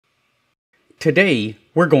Today,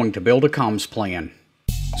 we're going to build a comms plan.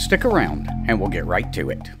 Stick around and we'll get right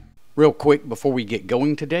to it. Real quick before we get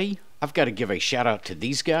going today, I've got to give a shout out to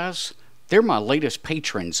these guys. They're my latest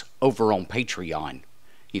patrons over on Patreon.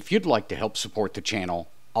 If you'd like to help support the channel,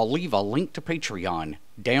 I'll leave a link to Patreon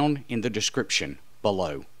down in the description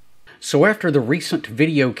below. So after the recent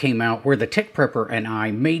video came out where the Tech Prepper and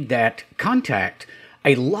I made that contact,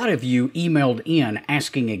 a lot of you emailed in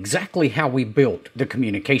asking exactly how we built the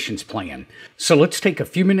communications plan. So let's take a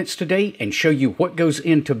few minutes today and show you what goes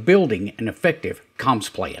into building an effective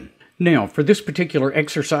comms plan. Now, for this particular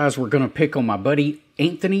exercise, we're going to pick on my buddy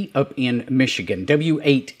Anthony up in Michigan,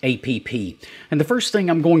 W8APP. And the first thing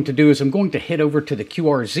I'm going to do is I'm going to head over to the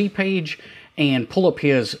QRZ page and pull up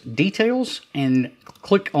his details and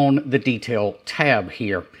click on the detail tab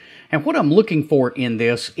here. And what I'm looking for in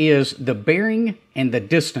this is the bearing and the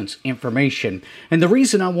distance information. And the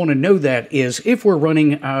reason I want to know that is if we're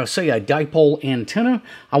running, say, a dipole antenna,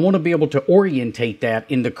 I want to be able to orientate that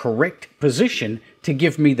in the correct position to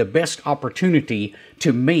give me the best opportunity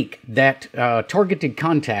to make that targeted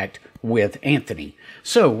contact with Anthony.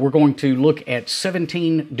 So we're going to look at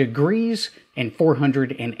 17 degrees and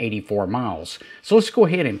 484 miles. So let's go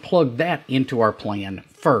ahead and plug that into our plan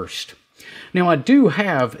first. Now, I do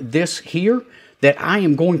have this here that I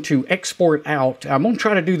am going to export out. I'm going to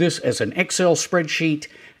try to do this as an Excel spreadsheet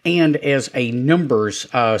and as a numbers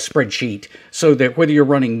spreadsheet so that whether you're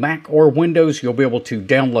running Mac or Windows, you'll be able to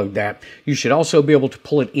download that. You should also be able to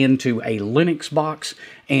pull it into a Linux box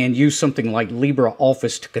and use something like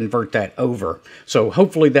LibreOffice to convert that over. So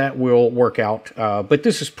hopefully that will work out. But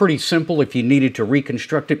this is pretty simple. If you needed to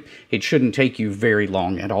reconstruct it, it shouldn't take you very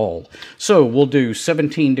long at all. So we'll do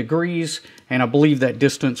 17 degrees, and I believe that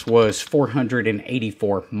distance was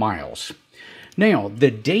 484 miles. Now, the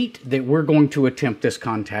date that we're going to attempt this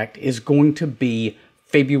contact is going to be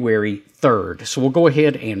February 3rd. So we'll go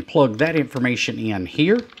ahead and plug that information in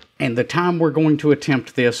here. And the time we're going to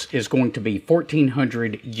attempt this is going to be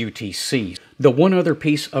 1400 UTC. The one other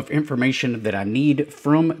piece of information that I need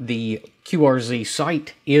from the QRZ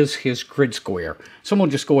site is his grid square. So I'm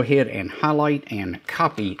going to just go ahead and highlight and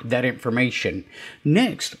copy that information.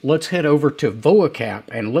 Next, let's head over to VoACAP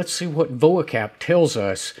and let's see what VoACAP tells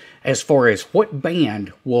us as far as what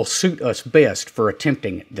band will suit us best for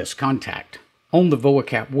attempting this contact. On the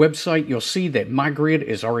VoACAP website, you'll see that my grid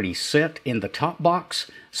is already set in the top box,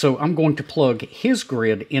 so I'm going to plug his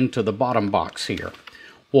grid into the bottom box here.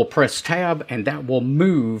 We'll press tab and that will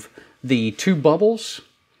move the two bubbles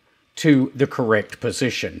to the correct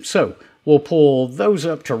position. So we'll pull those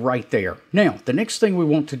up to right there. Now, the next thing we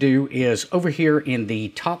want to do is over here in the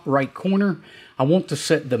top right corner, I want to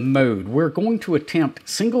set the mode. We're going to attempt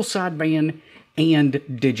single sideband and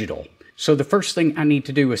digital. So the first thing I need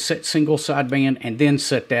to do is set single sideband and then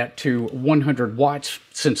set that to 100 watts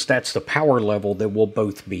since that's the power level that we'll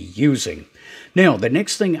both be using. Now, the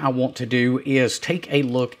next thing I want to do is take a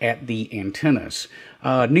look at the antennas.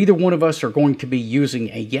 Neither one of us are going to be using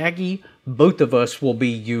a Yagi. Both of us will be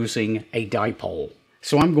using a dipole.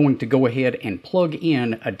 So I'm going to go ahead and plug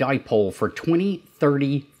in a dipole for 20,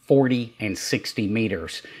 30, 40, and 60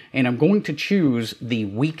 meters. And I'm going to choose the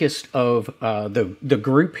weakest of the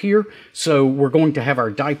group here. So we're going to have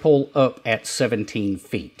our dipole up at 17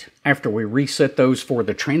 feet. After we reset those for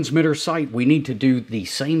the transmitter site, we need to do the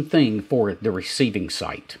same thing for the receiving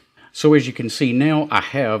site. So as you can see now, I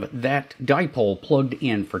have that dipole plugged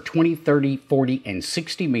in for 20, 30, 40, and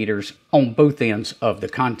 60 meters on both ends of the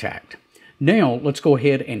contact. Now let's go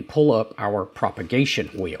ahead and pull up our propagation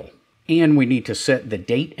wheel. And we need to set the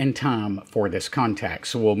date and time for this contact.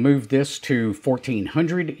 So we'll move this to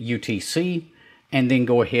 1400 UTC and then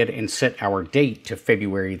go ahead and set our date to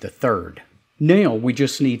February the 3rd. Now we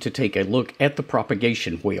just need to take a look at the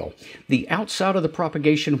propagation wheel. The outside of the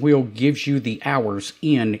propagation wheel gives you the hours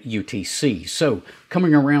in UTC. So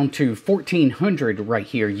coming around to 1400 right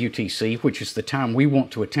here UTC, which is the time we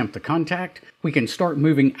want to attempt the contact, we can start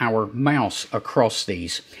moving our mouse across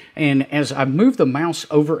these. And as I move the mouse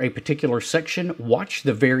over a particular section, watch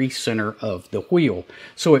the very center of the wheel.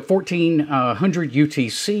 So at 1400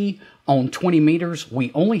 UTC, on 20 meters,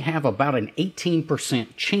 we only have about an 18%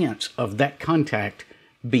 chance of that contact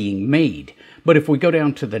being made. But if we go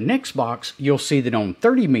down to the next box, you'll see that on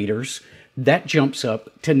 30 meters, that jumps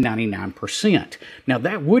up to 99%. Now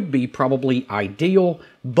that would be probably ideal,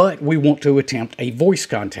 but we want to attempt a voice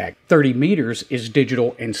contact. 30 meters is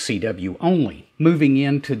digital and CW only. Moving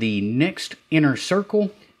into the next inner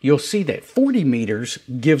circle, you'll see that 40 meters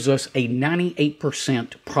gives us a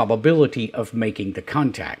 98% probability of making the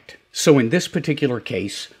contact. So in this particular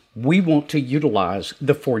case, we want to utilize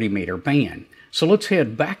the 40 meter band. So let's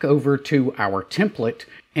head back over to our template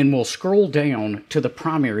and we'll scroll down to the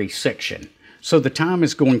primary section. So the time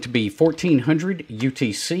is going to be 1400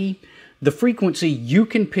 UTC. The frequency, you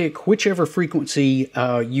can pick whichever frequency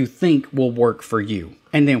you think will work for you.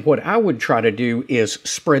 And then what I would try to do is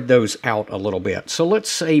spread those out a little bit. So let's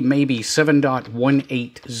say maybe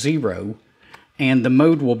 7.180, and the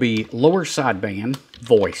mode will be lower sideband,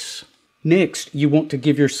 voice. Next, you want to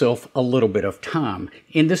give yourself a little bit of time.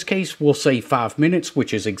 In this case, we'll say 5 minutes,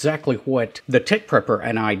 which is exactly what the Tech Prepper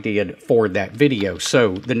and I did for that video.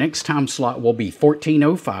 So the next time slot will be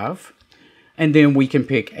 1405, and then we can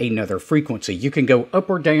pick another frequency. You can go up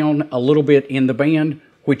or down a little bit in the band,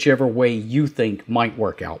 whichever way you think might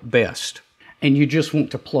work out best. And you just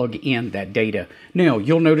want to plug in that data. Now,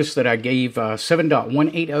 you'll notice that I gave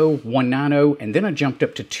 7.180, 190, and then I jumped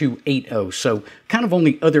up to 280. So kind of on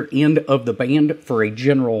the other end of the band for a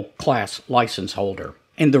general class license holder.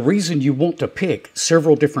 And the reason you want to pick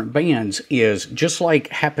several different bands is just like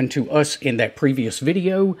happened to us in that previous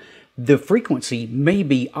video, the frequency may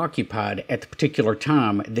be occupied at the particular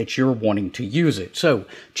time that you're wanting to use it. So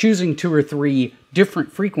choosing 2 or 3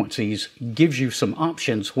 different frequencies gives you some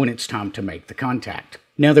options when it's time to make the contact.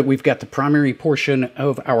 Now that we've got the primary portion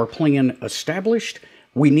of our plan established,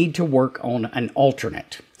 we need to work on an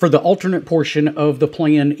alternate. For the alternate portion of the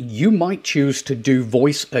plan, you might choose to do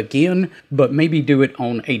voice again, but maybe do it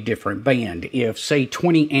on a different band. If, say,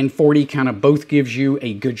 20 and 40 kind of both gives you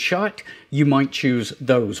a good shot, you might choose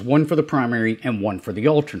those, one for the primary and one for the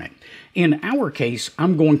alternate. In our case,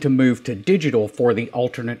 I'm going to move to digital for the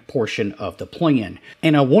alternate portion of the plan.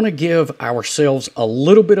 And I want to give ourselves a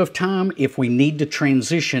little bit of time if we need to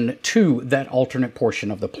transition to that alternate portion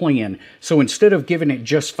of the plan. So instead of giving it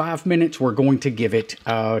just 5 minutes, we're going to give it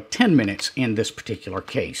 10 minutes in this particular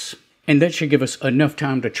case. And that should give us enough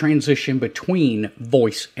time to transition between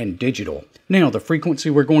voice and digital. Now, the frequency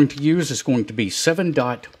we're going to use is going to be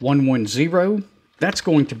 7.110. That's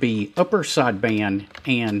going to be upper sideband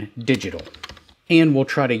and digital. And we'll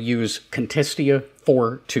try to use Contestia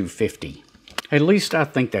 4250. At least I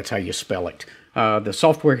think that's how you spell it. The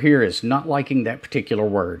software here is not liking that particular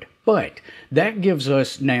word. But that gives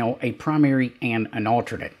us now a primary and an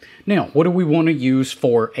alternate. Now, what do we want to use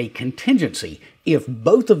for a contingency? If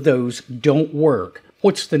both of those don't work,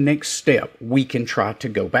 what's the next step we can try to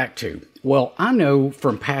go back to? Well, I know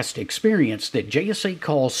from past experience that JS8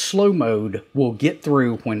 call slow mode will get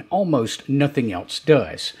through when almost nothing else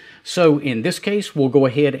does. So in this case, we'll go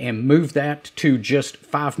ahead and move that to just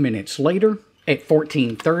 5 minutes later at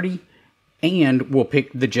 1430. And we'll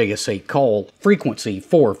pick the JS8 call frequency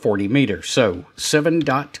for 40 meters, so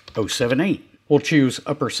 7.078. We'll choose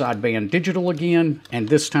upper sideband digital again, and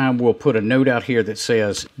this time we'll put a note out here that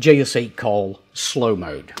says JS8 call slow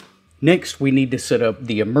mode. Next, we need to set up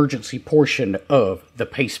the emergency portion of the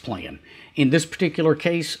PACE plan. In this particular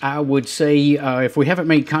case, I would say if we haven't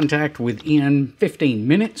made contact within 15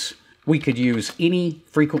 minutes, we could use any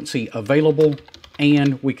frequency available,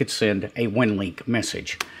 and we could send a WinLink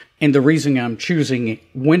message. And the reason I'm choosing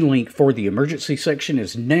WinLink for the emergency section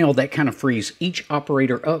is now that kind of frees each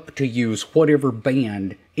operator up to use whatever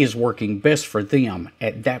band is working best for them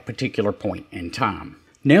at that particular point in time.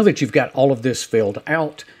 Now that you've got all of this filled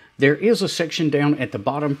out, there is a section down at the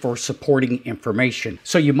bottom for supporting information.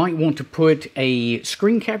 So you might want to put a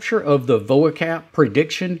screen capture of the vocab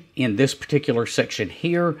prediction in this particular section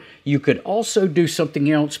here. You could also do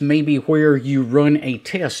something else, maybe where you run a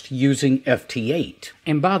test using FT8.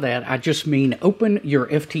 And by that, I just mean open your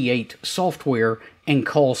FT8 software and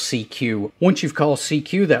call CQ. Once you've called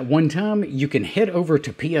CQ that one time, you can head over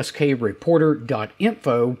to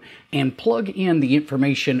pskreporter.info and plug in the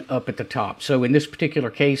information up at the top. So in this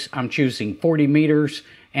particular case, I'm choosing 40 meters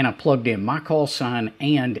and I plugged in my call sign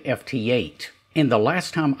and FT8. And the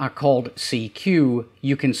last time I called CQ,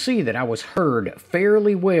 you can see that I was heard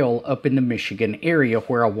fairly well up in the Michigan area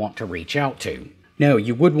where I want to reach out to. Now,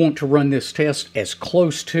 you would want to run this test as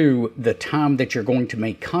close to the time that you're going to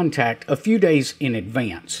make contact a few days in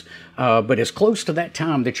advance, but as close to that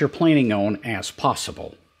time that you're planning on as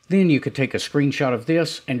possible. Then you could take a screenshot of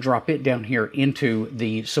this and drop it down here into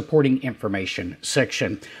the supporting information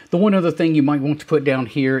section. The one other thing you might want to put down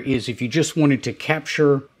here is if you just wanted to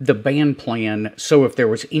capture the band plan, so if there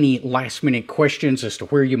was any last minute questions as to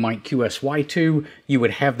where you might QSY to, you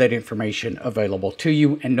would have that information available to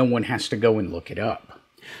you and no one has to go and look it up.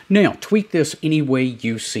 Now, tweak this any way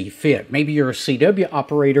you see fit. Maybe you're a CW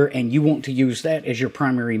operator and you want to use that as your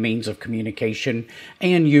primary means of communication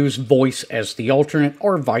and use voice as the alternate,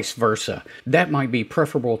 or vice versa. That might be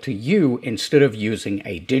preferable to you instead of using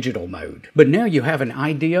a digital mode. But now you have an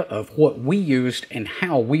idea of what we used and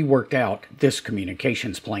how we worked out this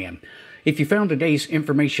communications plan. If you found today's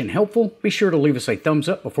information helpful, be sure to leave us a thumbs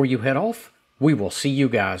up before you head off. We will see you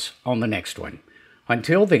guys on the next one.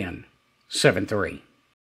 Until then, 7-3.